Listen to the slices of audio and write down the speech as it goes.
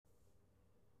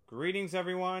Greetings,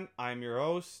 everyone. I'm your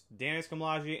host, Danis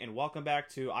Kamlaji, and welcome back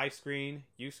to I Screen,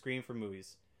 You Screen for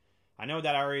Movies. I know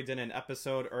that I already did an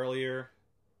episode earlier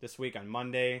this week on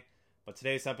Monday, but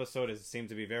today's episode seems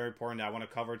to be very important that I want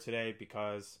to cover today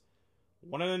because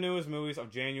one of the newest movies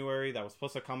of January that was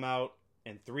supposed to come out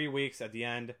in 3 weeks at the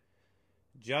end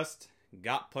just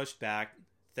got pushed back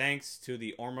thanks to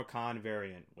the Omicron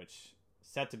variant, which is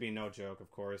set to be no joke,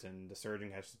 of course, and the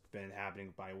surging has been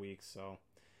happening by weeks, so...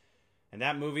 And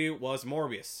that movie was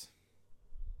Morbius.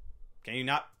 Can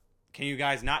you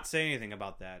guys not say anything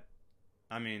about that?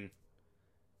 I mean,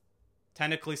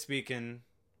 technically speaking,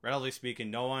 relatively speaking,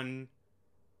 no one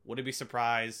would be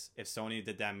surprised if Sony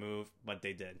did that move, but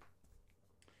they did.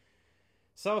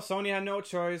 So Sony had no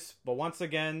choice, but once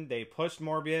again, they pushed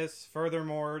Morbius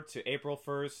furthermore to April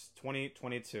 1st,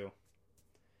 2022.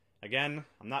 Again,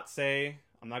 I'm going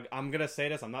to say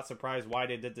this, I'm not surprised why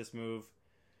they did this move.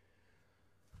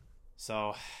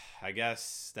 So, I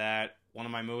guess that one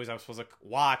of my movies I was supposed to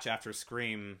watch after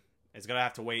Scream is going to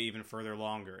have to wait even further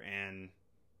longer. And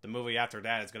the movie after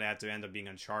that is going to have to end up being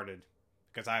Uncharted.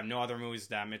 Because I have no other movies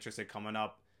that I'm interested in coming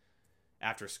up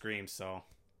after Scream. So,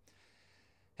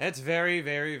 it's very,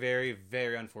 very, very,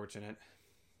 very unfortunate.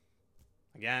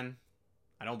 Again,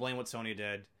 I don't blame what Sony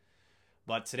did.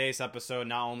 But today's episode,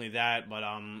 not only that, but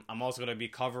I'm also going to be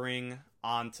covering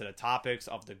onto the topics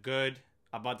of the good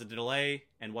about the delay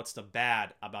and what's the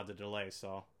bad about the delay.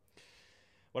 So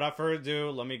without further ado,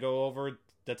 let me go over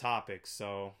the topics.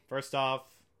 So first off,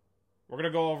 we're going to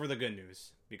go over the good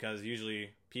news because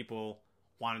usually people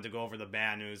wanted to go over the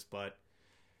bad news, but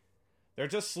there are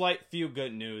just slight few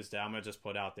good news that I'm going to just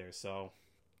put out there. So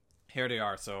here they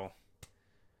are. So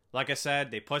like I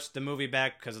said, they pushed the movie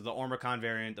back because of the Omicron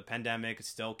variant. The pandemic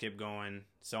still kept going.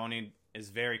 Sony is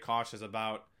very cautious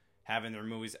about having their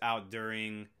movies out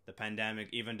during the pandemic,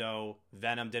 even though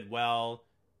Venom did well,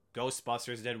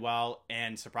 Ghostbusters did well,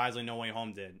 and surprisingly No Way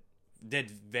Home did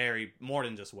very more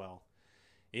than just well.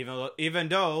 Even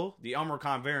though the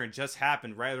Omicron variant just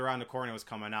happened right around the corner, it was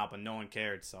coming out, but no one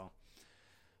cared. So,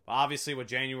 but obviously with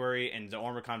January and the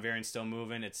Omicron variant still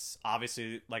moving, it's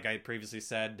obviously, like I previously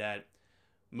said, that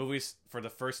movies for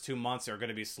the first 2 months are going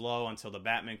to be slow until the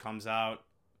Batman comes out.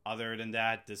 Other than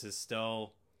that, this is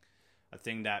still a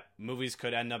thing that movies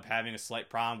could end up having a slight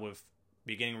problem with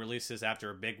beginning releases after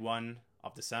a big one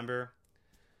of December.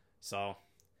 So,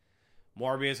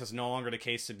 Morbius is no longer the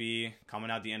case to be coming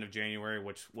out the end of January,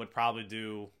 which would probably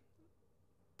do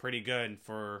pretty good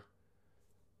for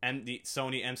the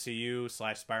Sony MCU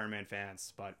 / Spider-Man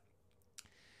fans. But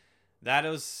that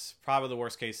is probably the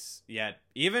worst case yet.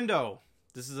 Even though,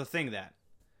 this is the thing that,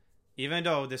 even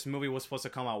though this movie was supposed to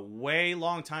come out way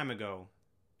long time ago,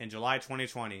 in July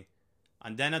 2020,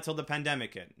 and then until the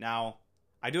pandemic hit. Now,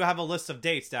 I do have a list of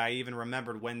dates that I even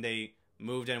remembered when they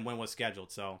moved and when was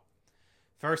scheduled. So,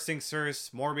 first things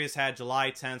first, Morbius had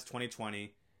July 10th,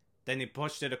 2020. Then they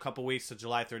pushed it a couple weeks to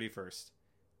July 31st.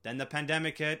 Then the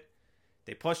pandemic hit.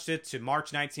 They pushed it to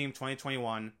March 19th,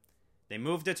 2021. They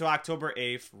moved it to October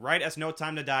 8th. Right as No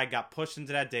Time to Die got pushed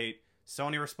into that date,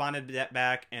 Sony responded to that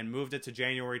back and moved it to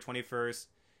January 21st.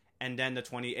 And then the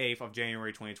 28th of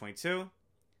January 2022.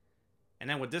 And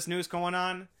then with this news going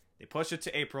on, they pushed it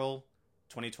to April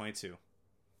 2022.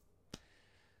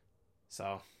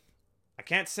 So, I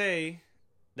can't say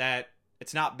that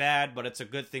it's not bad, but it's a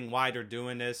good thing why they're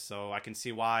doing this. So, I can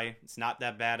see why it's not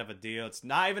that bad of a deal. It's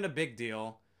not even a big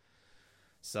deal.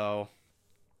 So,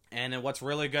 and then what's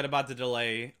really good about the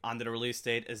delay on the release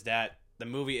date is that the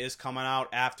movie is coming out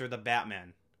after the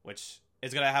Batman, which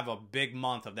is going to have a big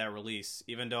month of that release,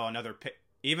 even though a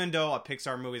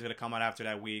Pixar movie is going to come out after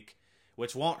that week,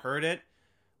 which won't hurt it.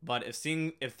 But if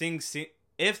the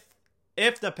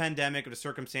pandemic or the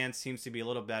circumstance seems to be a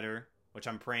little better, which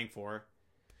I'm praying for,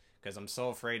 because I'm so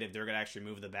afraid if they're gonna actually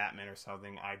move the Batman or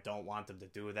something, I don't want them to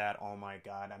do that. Oh my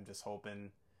god, I'm just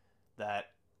hoping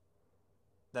that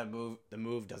the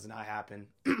move does not happen.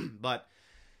 But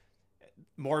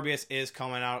Morbius is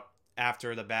coming out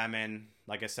after the Batman.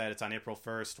 Like I said, it's on April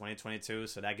 1st, 2022,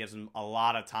 so that gives them a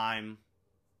lot of time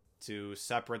to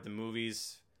separate the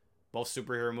movies. Both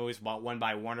superhero movies, one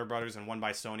by Warner Brothers and one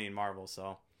by Sony and Marvel.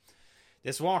 So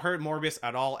this won't hurt Morbius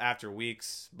at all after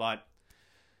weeks. But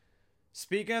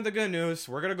speaking of the good news,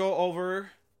 we're gonna go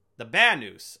over the bad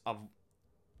news of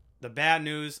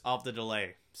the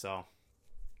delay. So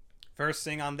first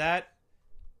thing on that,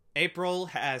 April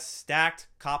has stacked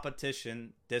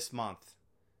competition this month.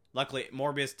 Luckily,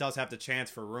 Morbius does have the chance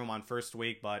for room on first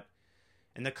week, but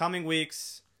in the coming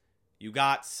weeks, you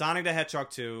got Sonic the Hedgehog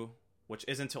 2, which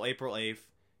isn't until April 8th.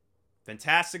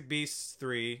 Fantastic Beasts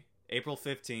 3, April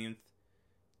 15th.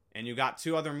 And you got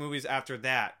 2 other movies after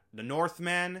that The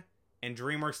Northman and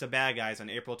DreamWorks The Bad Guys on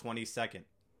April 22nd.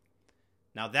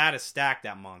 Now that is stacked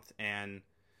that month, and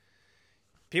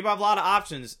people have a lot of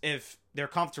options if they're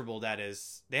comfortable, that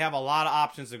is. They have a lot of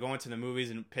options to go into the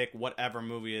movies and pick whatever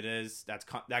movie it is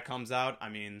that comes out. I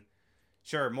mean,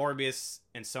 sure, Morbius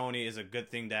and Sony is a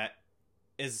good thing that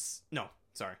is... No,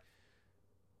 sorry.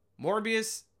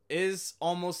 Morbius is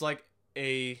almost like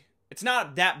a... It's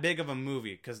not that big of a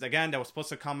movie, because, again, that was supposed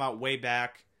to come out way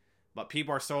back, but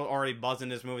people are so already buzzing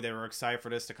this movie, they were excited for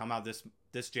this to come out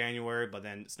this January, but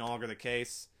then it's no longer the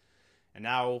case. And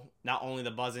now, not only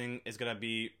the buzzing is going to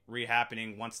be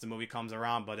re-happening once the movie comes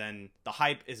around, but then the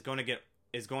hype is going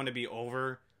to be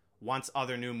over once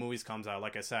other new movies comes out.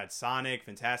 Like I said, Sonic,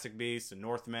 Fantastic Beasts, The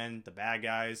Northman, The Bad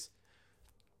Guys.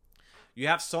 You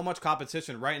have so much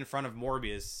competition right in front of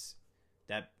Morbius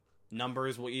that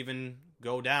numbers will even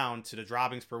go down to the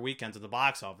droppings per weekend at the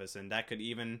box office, and that could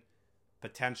even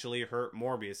potentially hurt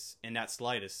Morbius in that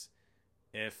slightest.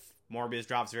 If Morbius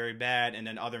drops very bad and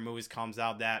then other movies comes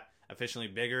out that officially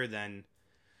bigger, then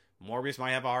Morbius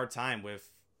might have a hard time with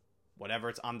whatever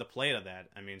it's on the plate of that.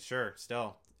 I mean, sure,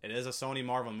 still, it is a Sony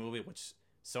Marvel movie, which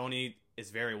Sony is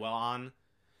very well on.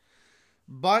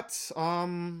 But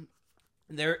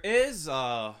there is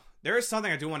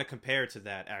something I do want to compare to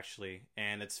that, actually,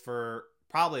 and it's for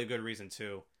probably a good reason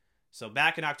too. So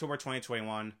back in October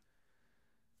 2021,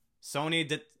 Sony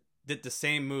did the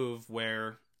same move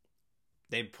where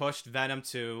they pushed Venom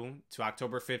 2 to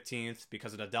October 15th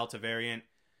because of the Delta variant.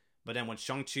 But then when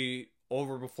Shang-Chi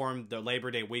overperformed the Labor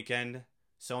Day weekend,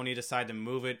 Sony decided to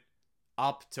move it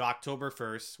up to October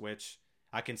 1st, which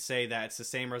I can say that it's the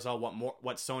same result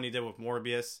what Sony did with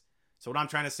Morbius. So what I'm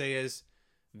trying to say is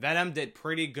Venom did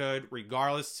pretty good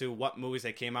regardless to what movies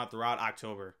they came out throughout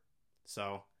October.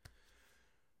 So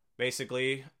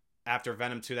basically, after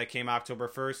Venom 2 that came out October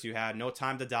 1st, you had No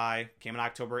Time to Die, came on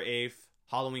October 8th,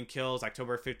 Halloween Kills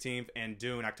October 15th, and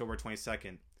Dune October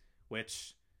 22nd,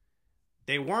 which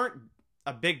they weren't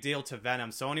a big deal to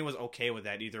Venom. Sony was okay with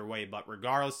that either way, but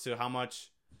regardless to how much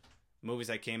movies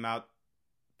that came out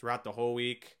throughout the whole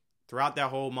week, throughout that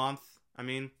whole month, I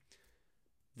mean,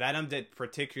 Venom did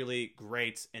particularly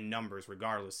great in numbers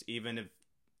regardless, even if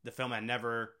the film had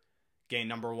never gained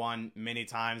number one many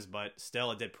times, but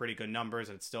still it did pretty good numbers,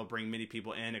 and it still bring many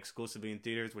people in exclusively in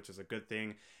theaters, which is a good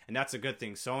thing. And that's a good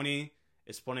thing. Sony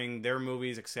is putting their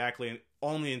movies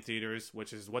only in theaters,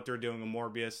 which is what they're doing with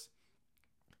Morbius.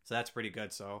 So that's pretty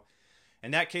good. So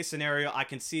in that case scenario, I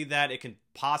can see that it can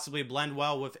possibly blend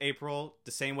well with April,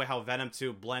 the same way how Venom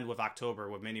 2 blend with October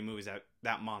with many movies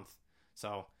that month.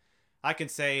 So I can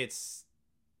say it's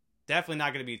definitely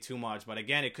not going to be too much, but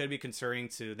again, it could be concerning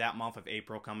to that month of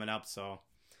April coming up. So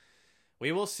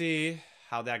we will see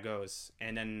how that goes.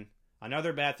 And then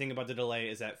another bad thing about the delay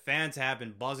is that fans have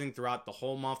been buzzing throughout the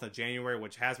whole month of January,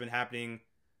 which has been happening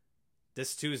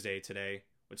this Tuesday today,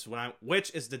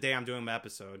 which is the day I'm doing my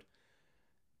episode.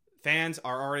 Fans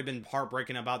are already been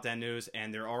heartbreaking about that news,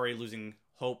 and they're already losing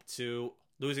hope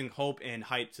and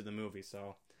hype to the movie.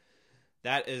 So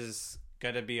that is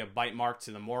going to be a bite mark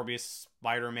to the Morbius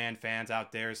Spider-Man fans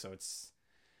out there. So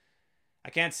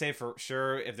I can't say for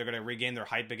sure if they're going to regain their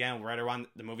hype again right around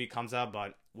the movie comes out,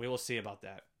 but we will see about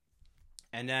that.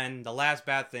 And then the last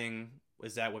bad thing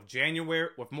is that with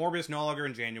Morbius no longer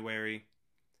in January,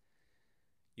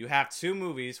 you have two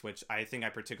movies, which I think I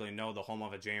particularly know the whole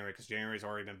month of January, because January's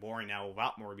already been boring now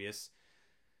without Morbius.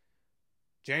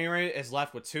 January is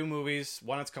left with two movies.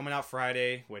 One that's coming out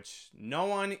Friday, which no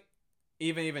one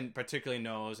even particularly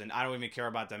knows, and I don't even care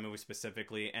about that movie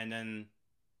specifically. And then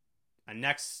a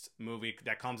next movie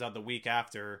that comes out the week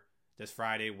after this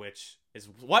Friday, which is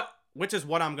what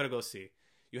I'm gonna go see.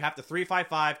 You have the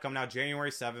 355 coming out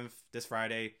January 7th this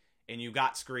Friday, and you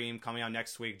got Scream coming out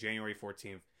next week, January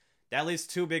 14th. That leaves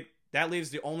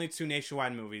the only two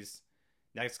nationwide movies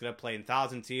that's gonna play in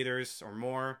 1,000 theaters or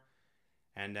more,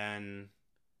 and then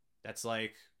that's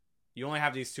like you only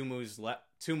have these two movies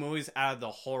out of the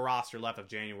whole roster left of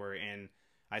January. And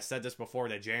I said this before,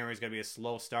 that January is gonna be a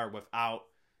slow start without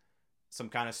some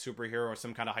kind of superhero or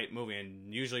some kind of hype movie,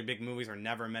 and usually big movies are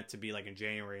never meant to be like in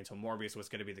January, until Morbius was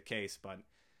gonna be the case, but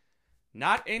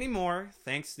not anymore,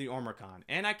 thanks to the Omicron,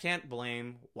 and I can't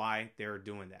blame why they're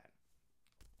doing that.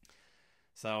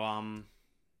 So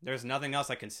there's nothing else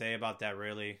I can say about that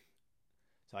really.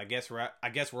 So I guess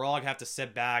we're all gonna have to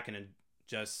sit back and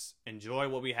just enjoy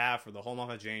what we have for the whole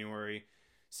month of January.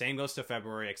 Same goes to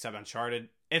February, except Uncharted.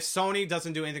 If Sony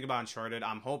doesn't do anything about Uncharted,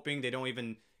 I'm hoping they don't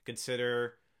even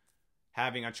consider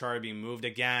having Uncharted being moved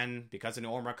again because of the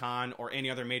Omicron, or any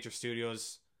other major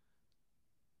studios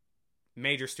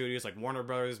like Warner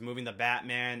Brothers moving the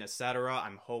Batman, etc.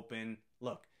 I'm hoping.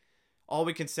 Look, all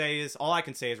I can say is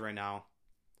right now,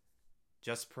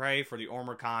 just pray for the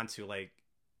Omicron to like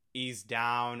ease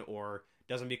down or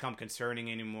doesn't become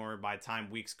concerning anymore by the time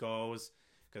weeks goes.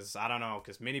 Because I don't know,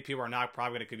 because many people are not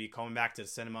probably going to be coming back to the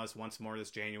cinemas once more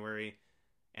this January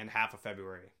and half of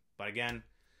February. But again,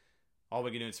 all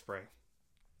we can do is pray.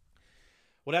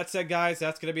 Well, that said, guys,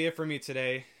 that's going to be it for me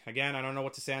today. Again, I don't know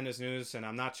what to say on this news, and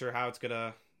I'm not sure how it's going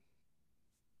to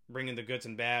bring in the goods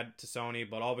and bad to Sony,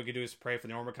 but all we can do is pray for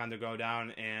the Omicron to go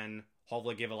down and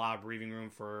hopefully give a lot of breathing room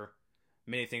for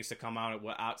many things to come out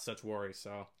without such worry.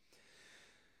 So,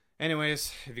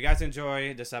 anyways, if you guys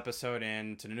enjoy this episode,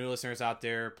 and to the new listeners out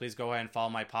there, please go ahead and follow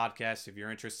my podcast if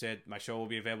you're interested. My show will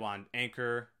be available on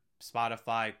Anchor,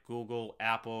 Spotify, Google,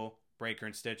 Apple, Breaker,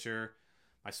 and Stitcher.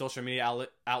 My social media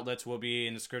outlets will be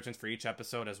in the descriptions for each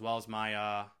episode, as well as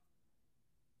my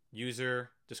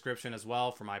user description as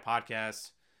well for my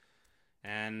podcast.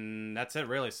 And that's it,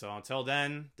 really. So until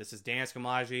then, this is Dan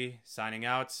Scamlaji signing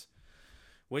out.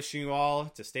 Wishing you all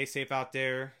to stay safe out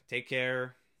there, take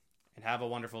care, and have a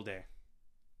wonderful day.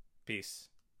 Peace.